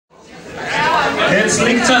Jetzt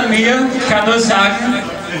liegt es an mir, kann nur sagen,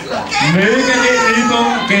 möge die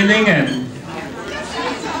Übung gelingen.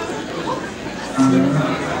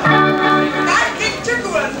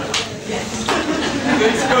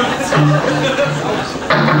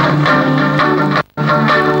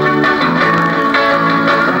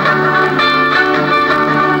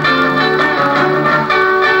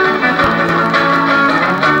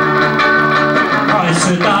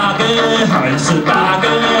 Heiße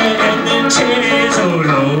Tage in den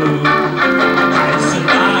Cesolo.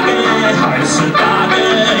 Heiße Tage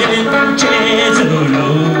in den Cesolo.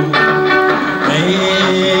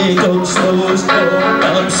 Regungslos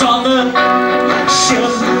unter Sonne,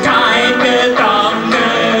 schirmt kein Gedanke,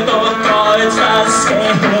 durchkreuzt das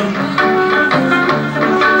Gehirn.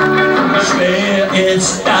 Schwer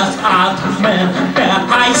ist das Atmen der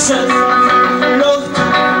heißen Luft,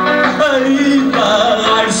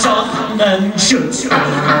 überall Sonnenschutz.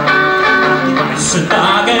 Heiße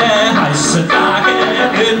Tage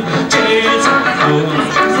in Jesu.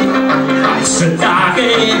 Heiße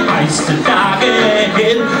Tage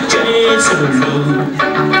in Jesu.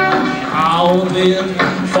 Haut wird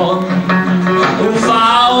von UV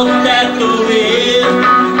tätowiert,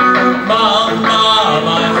 man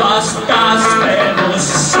aber fast das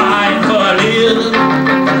Bewusstsein verliert.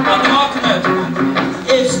 Vertrocknet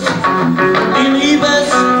ist die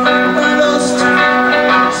Liebeslust,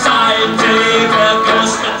 seitdem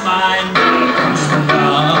verkrustet mein Bewusstsein.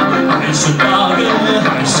 Heiße Tage in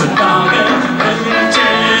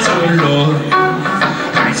Jesu.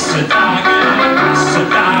 Heiße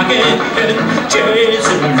Tage in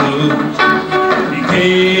Jesu. Die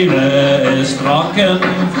Kehle ist trocken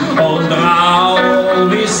und rau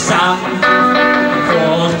wie Sand,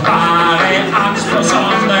 furchtbare Angst vor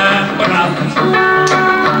Sonnenbrand.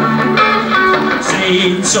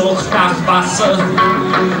 Sehnsucht nach Wasser,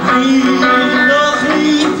 wie noch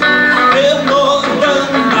nie, im Norden,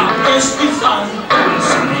 da ist die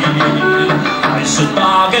Fantasie. Heiße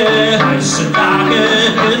Tage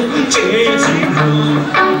in Jesu.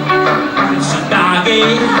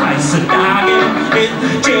 Heiße Tage in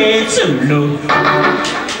Jesu.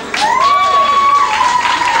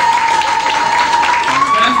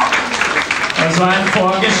 Das war ein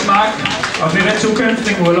Vorgeschmack auf Ihre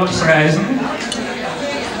zukünftigen Urlaubsreisen.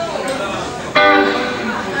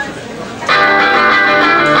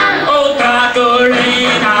 Oh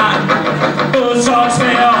Dragolina, du sagst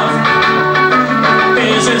mir oft,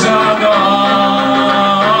 this is a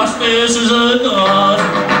ghost, this is a ghost.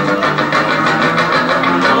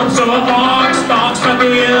 Und so Angst von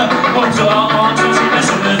dir, und so Angst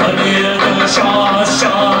von dir, du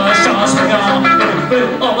schaust mir an,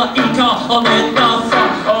 aber ich kann nicht davon.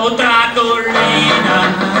 Oh Dragolina,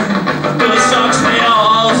 du sagst mir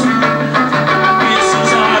aus, this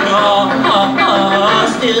is a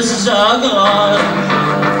ghost, this is a ghost.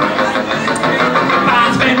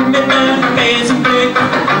 Atmen mit dem Besenblick,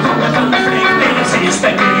 komm von der Flick, den siehst du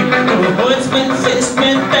nicht. Du holst mich fest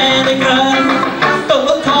mit deinen Grann, du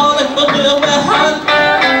bekommst von dir Hand.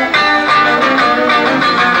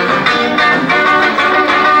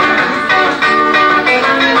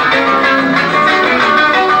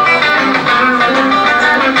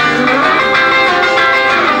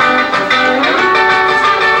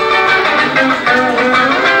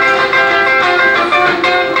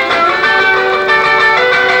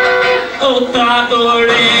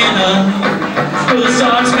 Dragolina, du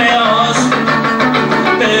sagst mir aus,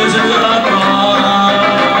 this is a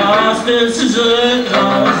ghost, this is a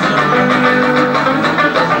ghost.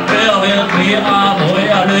 Wer wird mir aber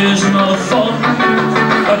erlösen von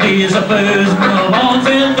dieser bösen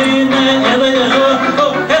Wahnsinn, den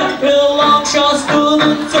oh, wie lang schaust du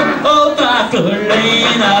nicht zu? Oh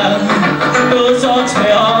Dragolina, du sagst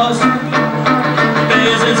mir aus,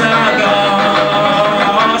 this is a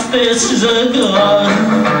ghost, this is a ghost.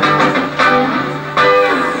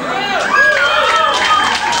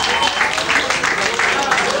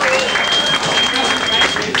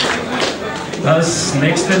 Das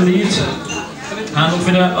nächste Lied handelt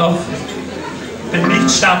wieder auf den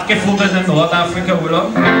nicht stattgefundenen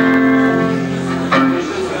Nordafrika-Urlaub.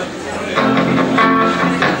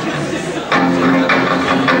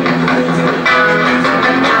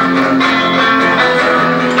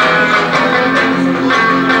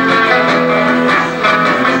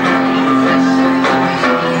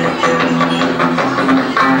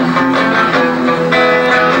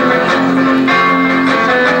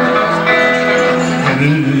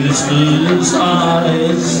 Ist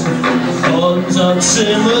alles unser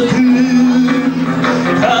Zimmer kühl,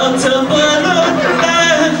 Herzen brennen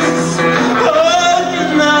nachts, heute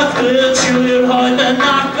Nacht wird schwül, heute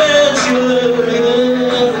Nacht wird schwül.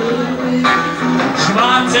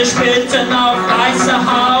 Schwarze Spitzen auf weißer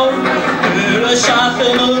Haut, kühle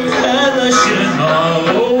Schatten und helle Schimmer,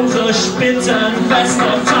 rosa Spitzen,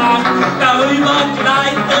 fester Tag, darüber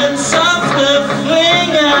gleiten sanfte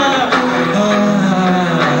Finger.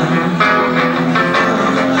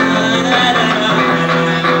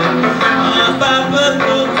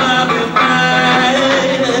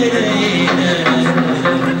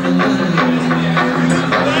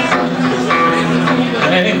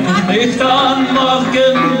 Denk nicht an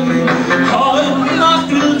morgen, heute Nacht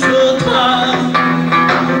wird vertragen,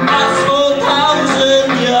 als vor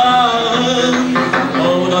 1000 Jahren,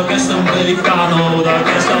 oder gestern vegan, oder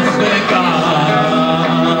gestern vegan.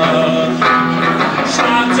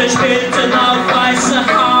 Schwarze Spitzen auf weiße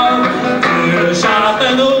Haut, kühle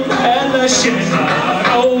Schatten und helle Schimmer,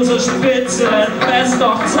 große Spitzen, fest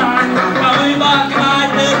doch zack, darüber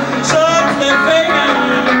gleiten sanfte Finger.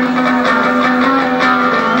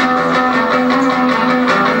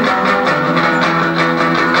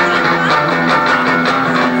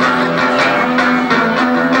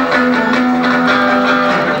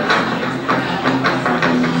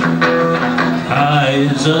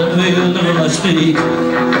 Wilderer Stieg,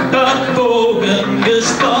 der Bogen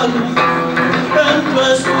gespannt,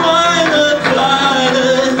 entlässt meine Kleine,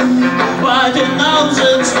 weit hinaus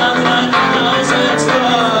ins Land, weit hinaus ins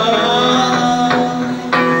Land.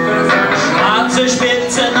 Schwarze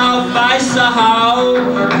Spitzen auf weißer Haut,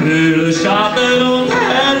 kühle Schatten und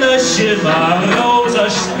helle Schimmer, rosa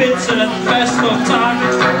Spitzen, fest noch Tag,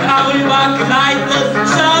 darüber gleiten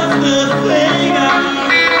sanfte Finger.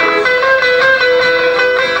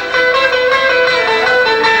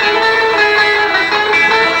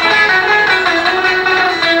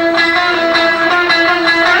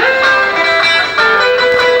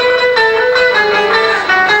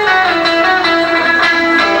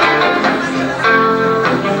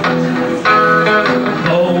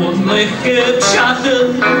 Gibt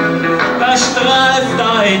Schatten, da streift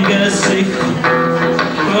dein Gesicht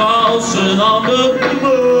draußen an der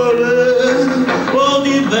Mühle, wo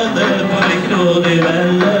die Welle bricht, wo die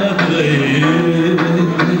Welle bricht.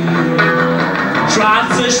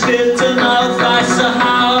 Schwarze Spitzen auf weißer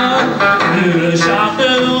Haut, kühle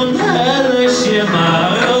Schatten und helle Schimmer,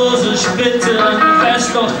 rose Spitzen,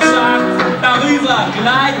 fest doch zack, darüber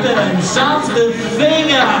gleiten sanfte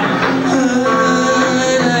Finger.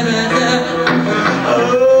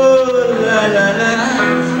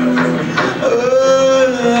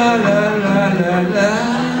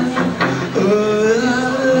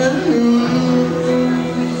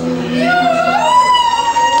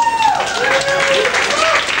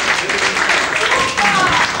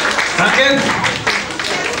 Danke.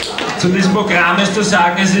 Zu diesem Programm ist zu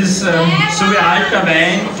sagen, es ist so wie alter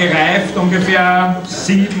Wein, gereift, ungefähr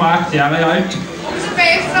 7, 8 Jahre alt.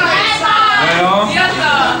 Ja,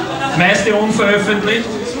 das meiste unveröffentlicht.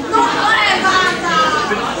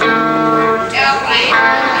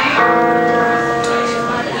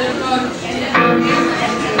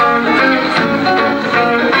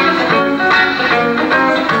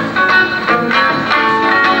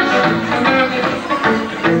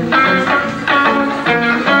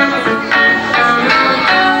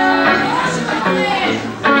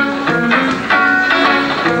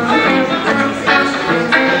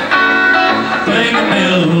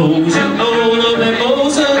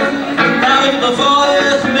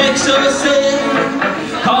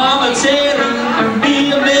 Komm, erzählen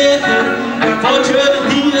mir Märchen von schönen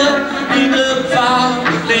Tieren, die Gefahr,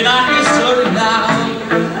 die Nacht ist so nah.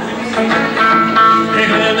 Ich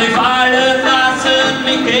will mich fallen lassen,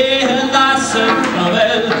 mich gehen lassen, der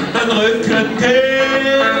Welt den Rücken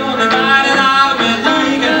kehren und in meinen Armen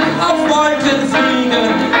liegen, auf Wolken fliegen,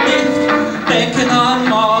 nicht denken an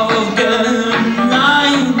morgen,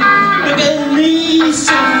 nein,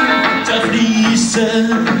 genießen, zerfließen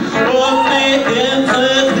und mit dem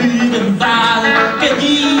Vergnügen Wahl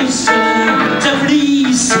genießen,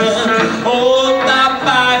 zerfließen und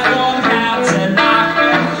dabei vom Herzen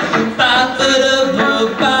lachen.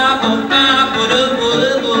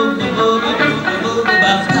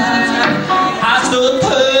 Hast du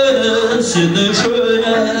Töne, sind du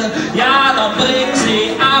schöne, ja dann bring sie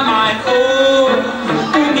an mein Ohr.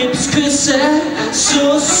 Du gibst Küsse,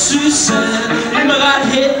 so süße, überall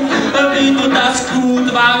hin, wie du das gut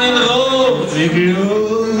war in rote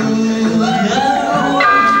Glut.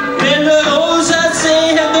 Wenn wir rosa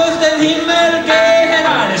sehen, durch den Himmel gehen,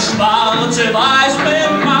 alles schwarze weiß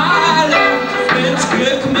bemalen, ins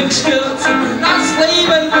Glück mich stürzen, das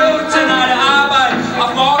Leben würzen, alle Arbeit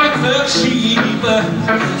auf morgen verschieben.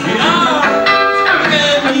 Ja,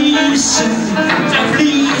 genießen,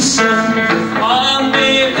 zerfließen, und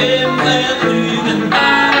mit dem Vergnügen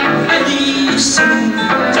da.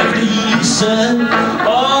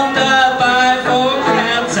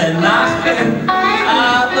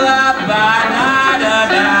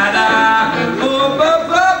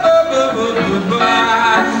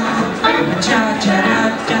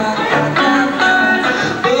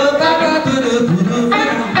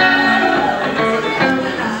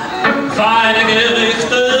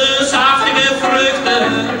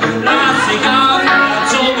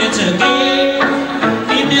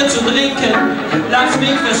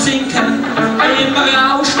 versinken im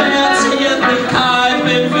Rausch der Zärtlichkeit,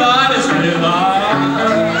 bevor es mir war.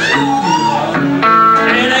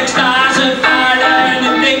 In Ekstase fallen,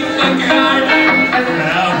 in dicke Krallen,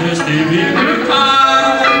 fern ist die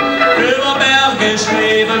Wirklichkeit. Über Berge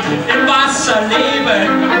schweben, im Wasser leben,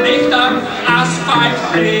 nicht am Asphalt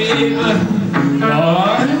leben.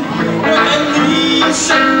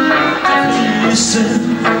 Genießen,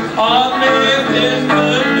 und mir im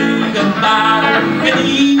Vergnügen mal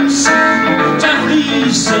genießen,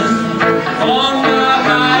 zerfließen und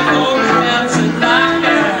dabei vom Herzen lachen.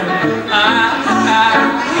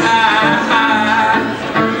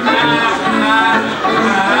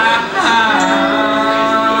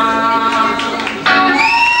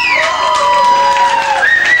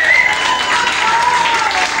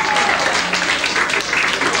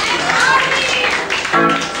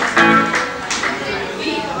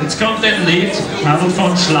 Jetzt kommt ein Lied, handelt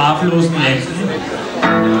von schlaflosen Nächten.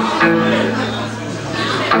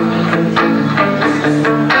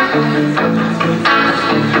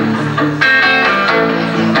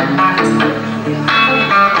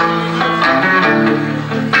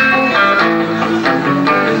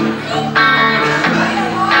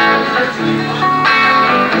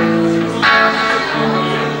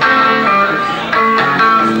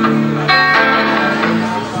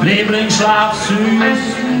 Liebling, schlaf süß,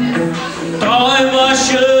 träum was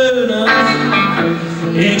Schönes,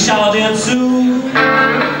 ich schau dir zu,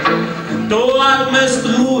 du atmest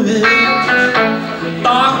ruhig,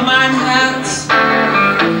 doch mein Herz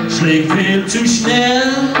schlägt viel zu schnell.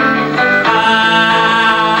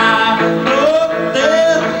 Nur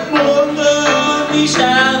der Mond und die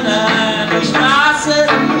Sterne, die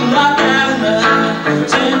Straßenlaterne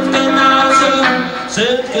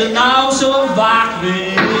sind genauso wach wie ich.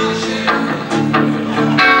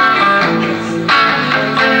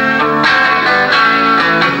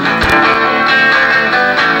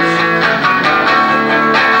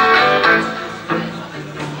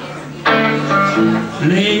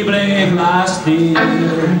 Liebling, ich lass dir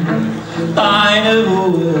deine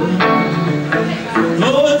Ruhe,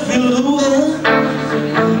 und für Ruhe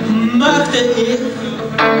möchte ich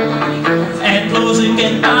endlose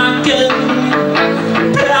Gedanken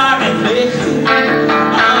plagen mich.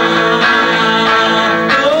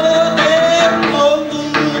 Nur der Mond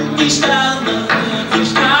und die Sterne, die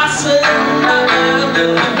Straßenlaterne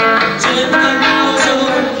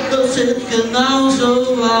sind genauso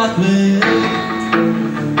wach wie ich.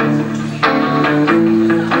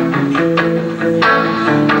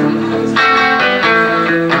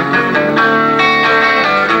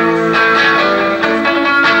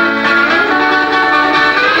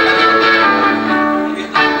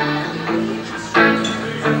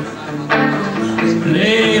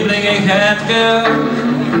 Liebling, ich hätte gern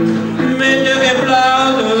mit dir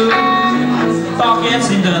geplaudert, doch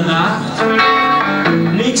jetzt in der Nacht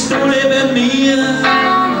liegst du neben mir.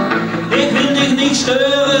 Ich will dich nicht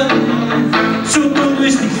stören, zu tun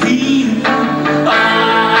ist nicht viel. Oh,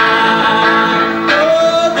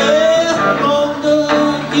 der Mond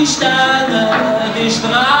und die Sterne, die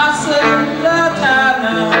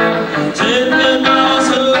Straßenlaterne sind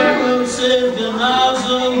genauso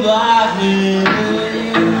wach wie ich.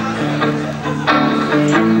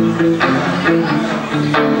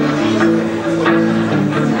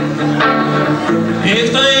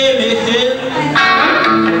 Ich dreh mich hin,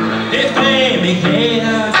 ich dreh mich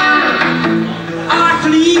her. Ach,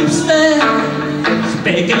 Liebste, ich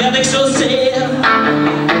begehre dich so sehr.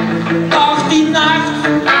 Doch die Nacht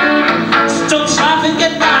ist zum Schlafen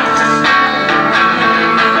gedacht.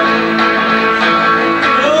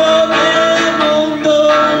 Oh, der Mond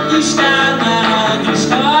und die Sterne, die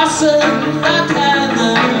Straßenlaterne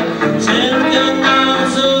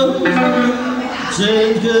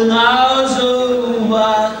sind genauso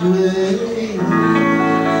wach wie ich.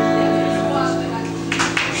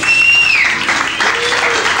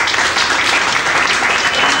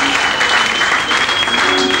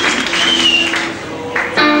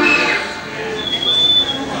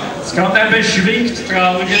 Es kommt ein beschwingt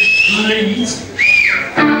trauriges Lied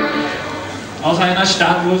aus einer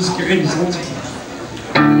Stadt, wo es kriselt.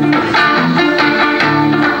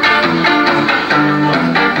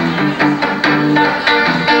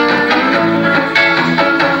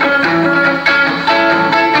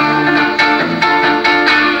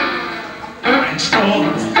 Ein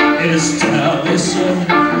Strumpf ist zerrissen,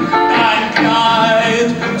 dein Kleid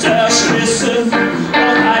zerschlissen und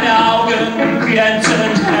deine Augen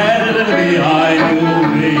glänzend hell wie ein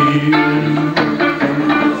Juwel.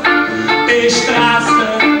 Die Straßen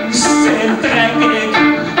sind dreckig,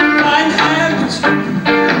 mein Hemd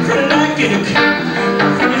fleckig,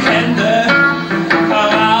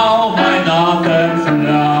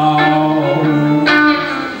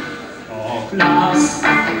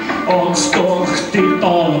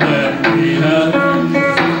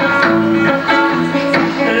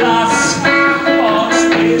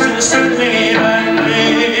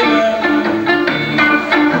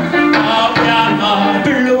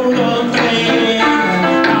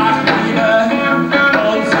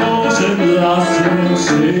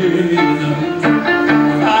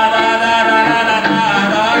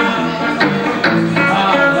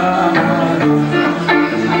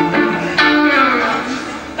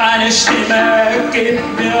 Deine Stimme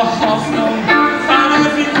gibt mir Hoffnung, eine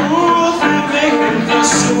Figur für mich in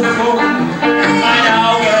Versuchung. Meine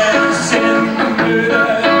Augen sind müde,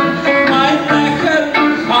 mein Lächeln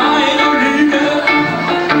eine Lüge.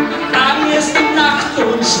 Lang ist die Nacht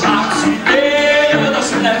und schwarz wie der das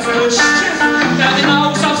letzte Schiff, der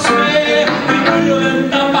hinaus aufs Meer, die Türen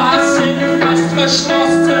der Bar sind fast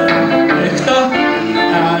verschlossen, Lichter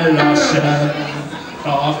erloschen,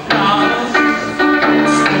 doch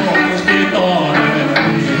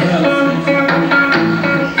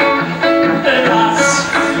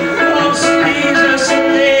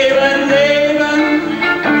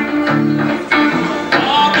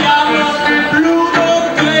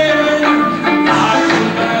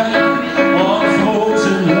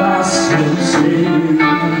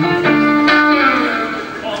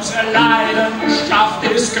Leidenschaft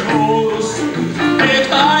ist groß, geht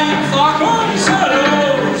einfach unser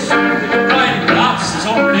Los. Kein Platz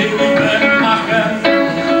zum Leben machen,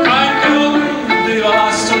 kein Grund über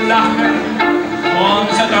was zu lachen.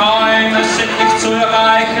 Unsere Träume sind nicht zu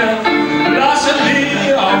erreichen, lassen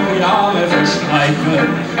wir auch Jahre verstreichen.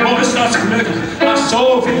 Wo ist das Glück, das so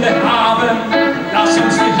viele haben? Lass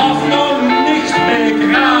uns die Hoffnung nicht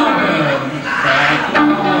begraben.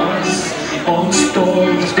 Lass uns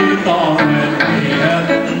durch die Dornen gehen.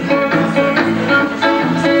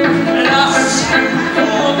 Lass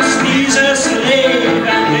uns dieses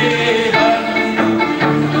Leben leben.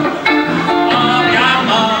 Am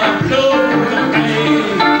Jammer, Blut und Krieg,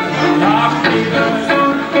 nach Liebe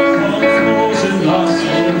und Frozen lass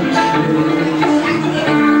uns stehen.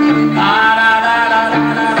 La la la la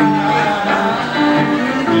la la la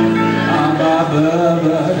la la.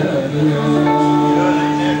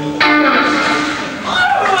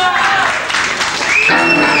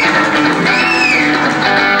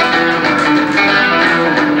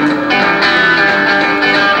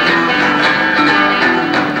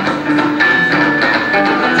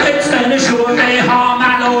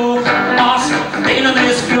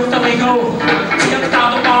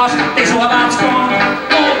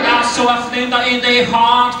 In die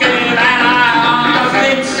Hand gehen,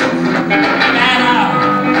 Fritz,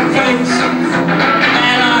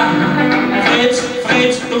 Fritz,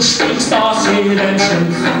 Fritz, du stinkst aus jedem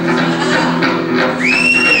Schritt.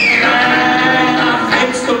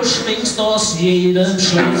 Fritz, du stinkst aus jedem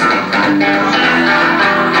Schritt.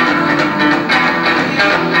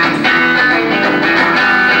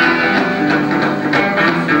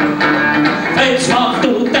 Fritz, wenn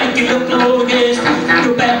du dein Glück gehst, du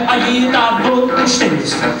bei jeder Wunde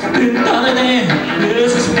stehst. Hinter dir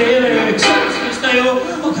ist es schwierig, sonst bist du ja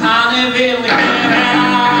und keine Wirklichkeit.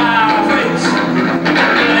 Fritz,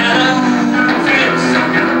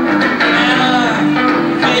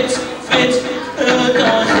 Fritz, Fritz,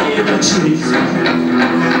 aus jedem Schritt.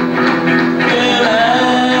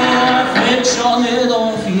 Fritz, schon nicht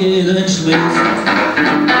auf jeden Schritt.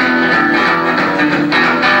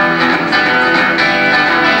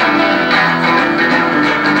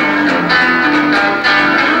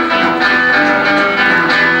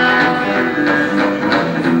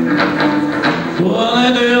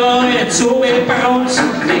 So wie bei uns,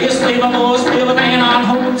 die ist lieber los, über den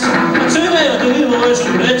Hund. Erzähl mir, du ist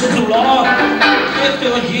im letzten so laut, trifft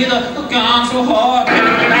über jeder ganz so hart.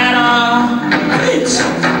 Fritz,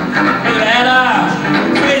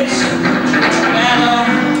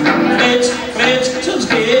 Fritz, Fritz, sonst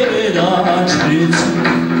gebe da ein Spitz.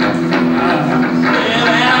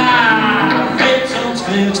 Fritz, sonst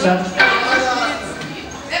kriegst du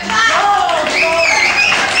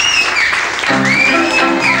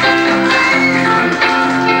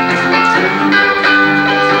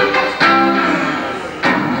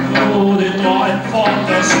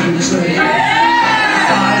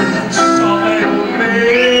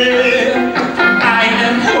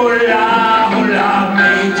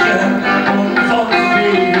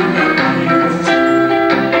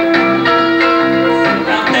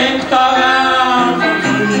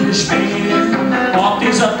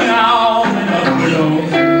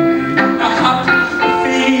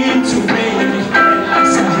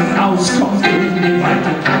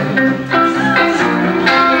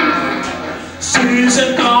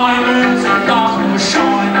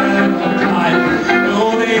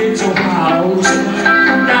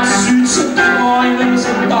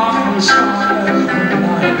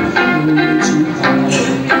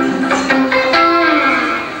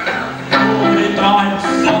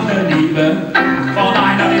von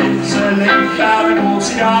einer Insel im fernen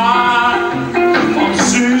Ozean, vom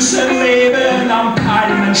süßen Leben am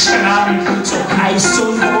Palmenstrand, so heiß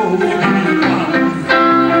und wohlgemütlich.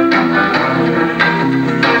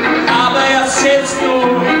 Aber er sitzt nur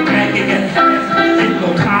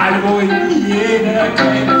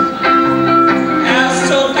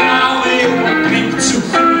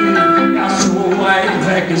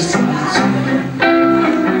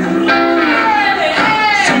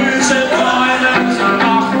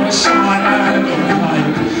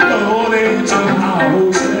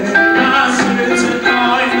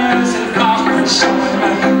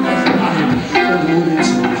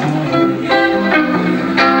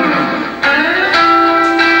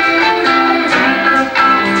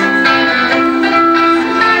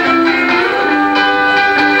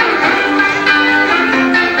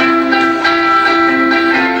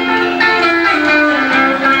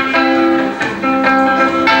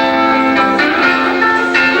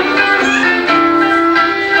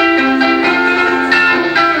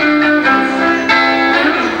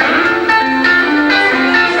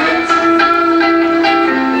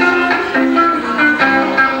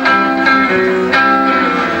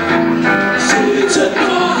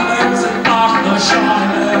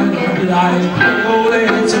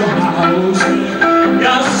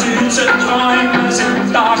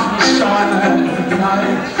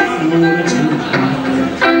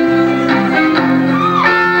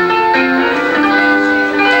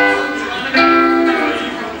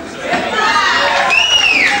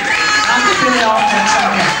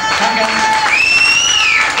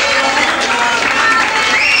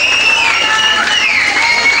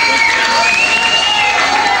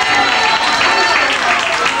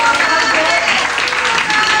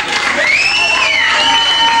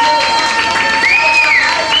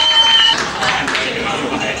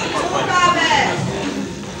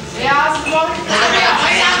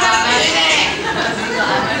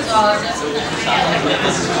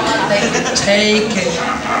Take it.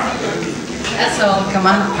 That's all, come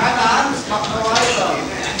on.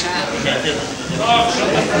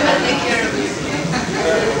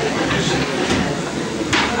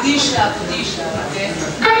 Disha, okay?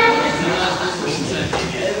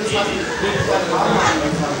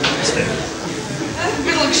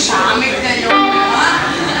 We look charming then, you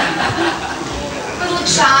we look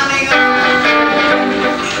charming.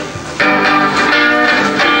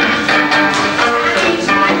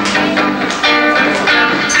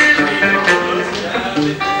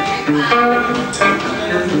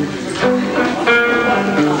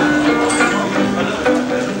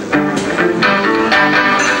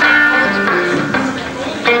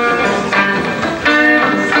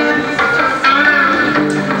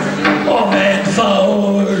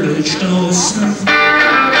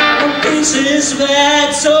 This is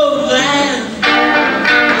bad, so bad.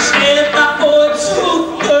 Steht da und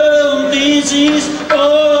zu girl, this is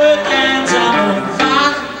all and I'm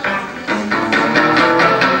fat.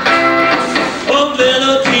 Und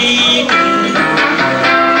will kriegen,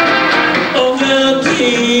 und will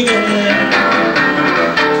kriegen,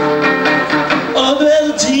 und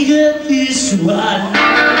will kriegen, ist wahr.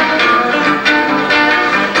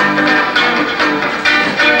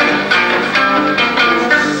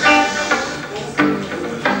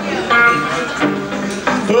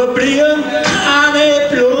 Bringen keine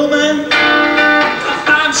Blumen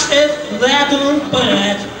am Schiff weit und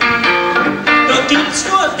breit. Da gibt's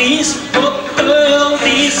nur dies Hotel,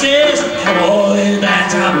 dieses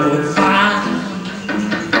Holländer Mundfahrt.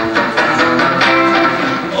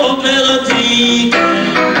 Und Melodien,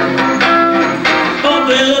 und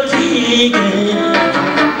Melodien,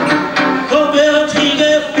 und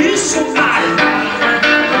Melodien bis zum Alter.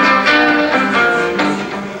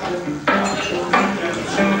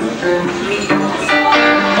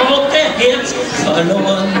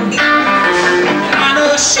 Verloren an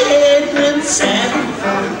der schönen Zeit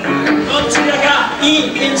und circa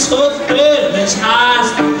ins Hotel des Haars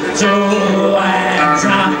zur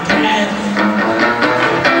Einsamkeit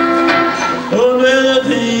und will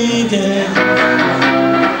kriegen,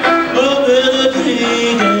 und will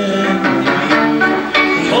kriegen,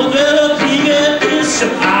 und will kriegen bis zum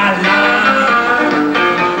Allah.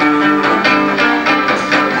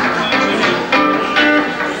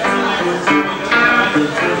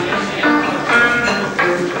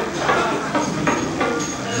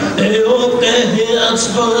 Herz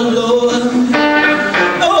verloren,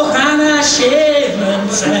 auch an der schönen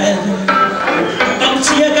Zeit. Doch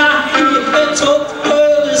circa ihr Tod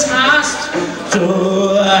des Hast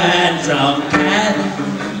zur Einsamkeit.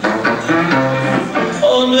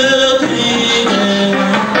 Und will kriegen,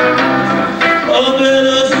 und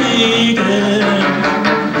will kriegen,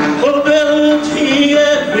 und will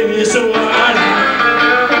kriegen bis zum Allah.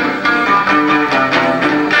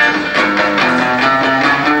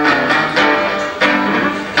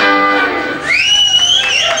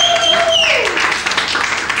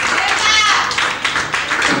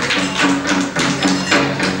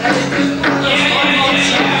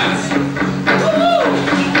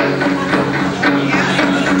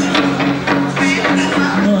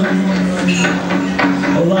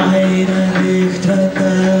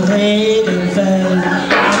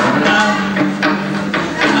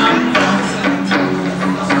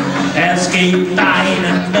 Es gibt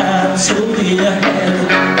einen, der zu dir hält.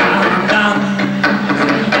 Dam, dam,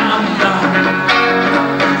 dam, dam.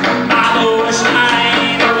 Aber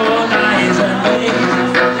Stein und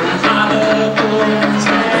Eisenlicht, aber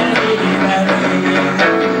unsere Liebe nicht.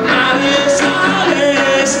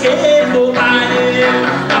 Alles geht vorbei,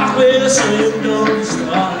 doch wir sind uns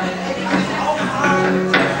treu.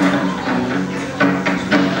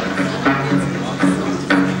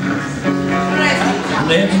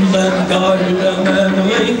 Nimm den goldenen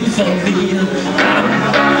Ring von dir, dam,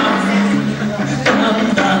 dam, dam,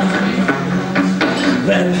 dam.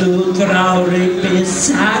 Wenn du traurig bist,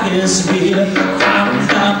 sag es mir, dam,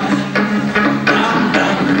 dam, dam,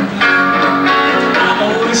 dam.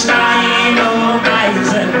 Aber Stein und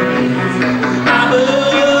Eisen, aber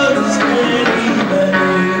unsere Liebe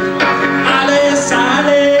nicht. Alles,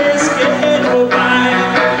 alles geht vorbei,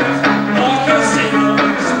 doch wir sind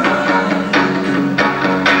uns treu.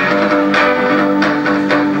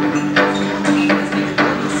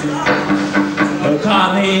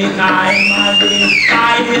 Kann ich einmal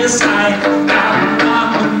bei dir sein, dam,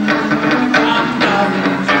 dam, dam, dam.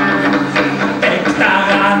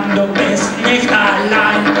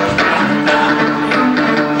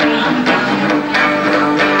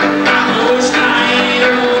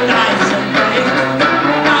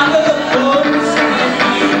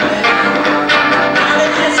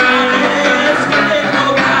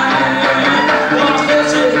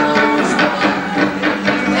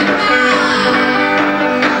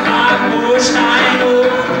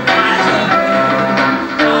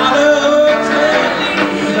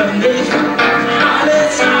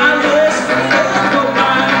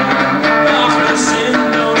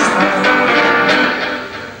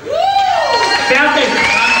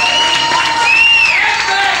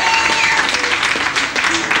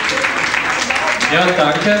 Ja,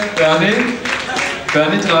 danke,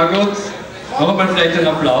 Bernie Tragut. Noch einmal vielleicht einen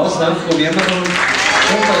Applaus, ne? Probieren wir noch.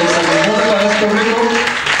 Super, das ist ein wunderbares Publikum.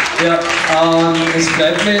 Ja, es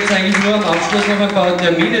bleibt mir jetzt eigentlich nur am Abschluss noch ein paar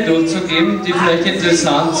Termine durchzugeben, die vielleicht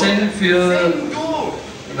interessant sind für...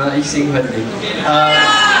 Na, ich singe heute nicht.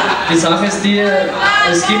 Die Sache ist die,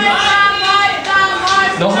 es gibt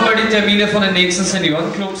noch einmal die Termine von den nächsten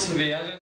Seniorenclubs wäre...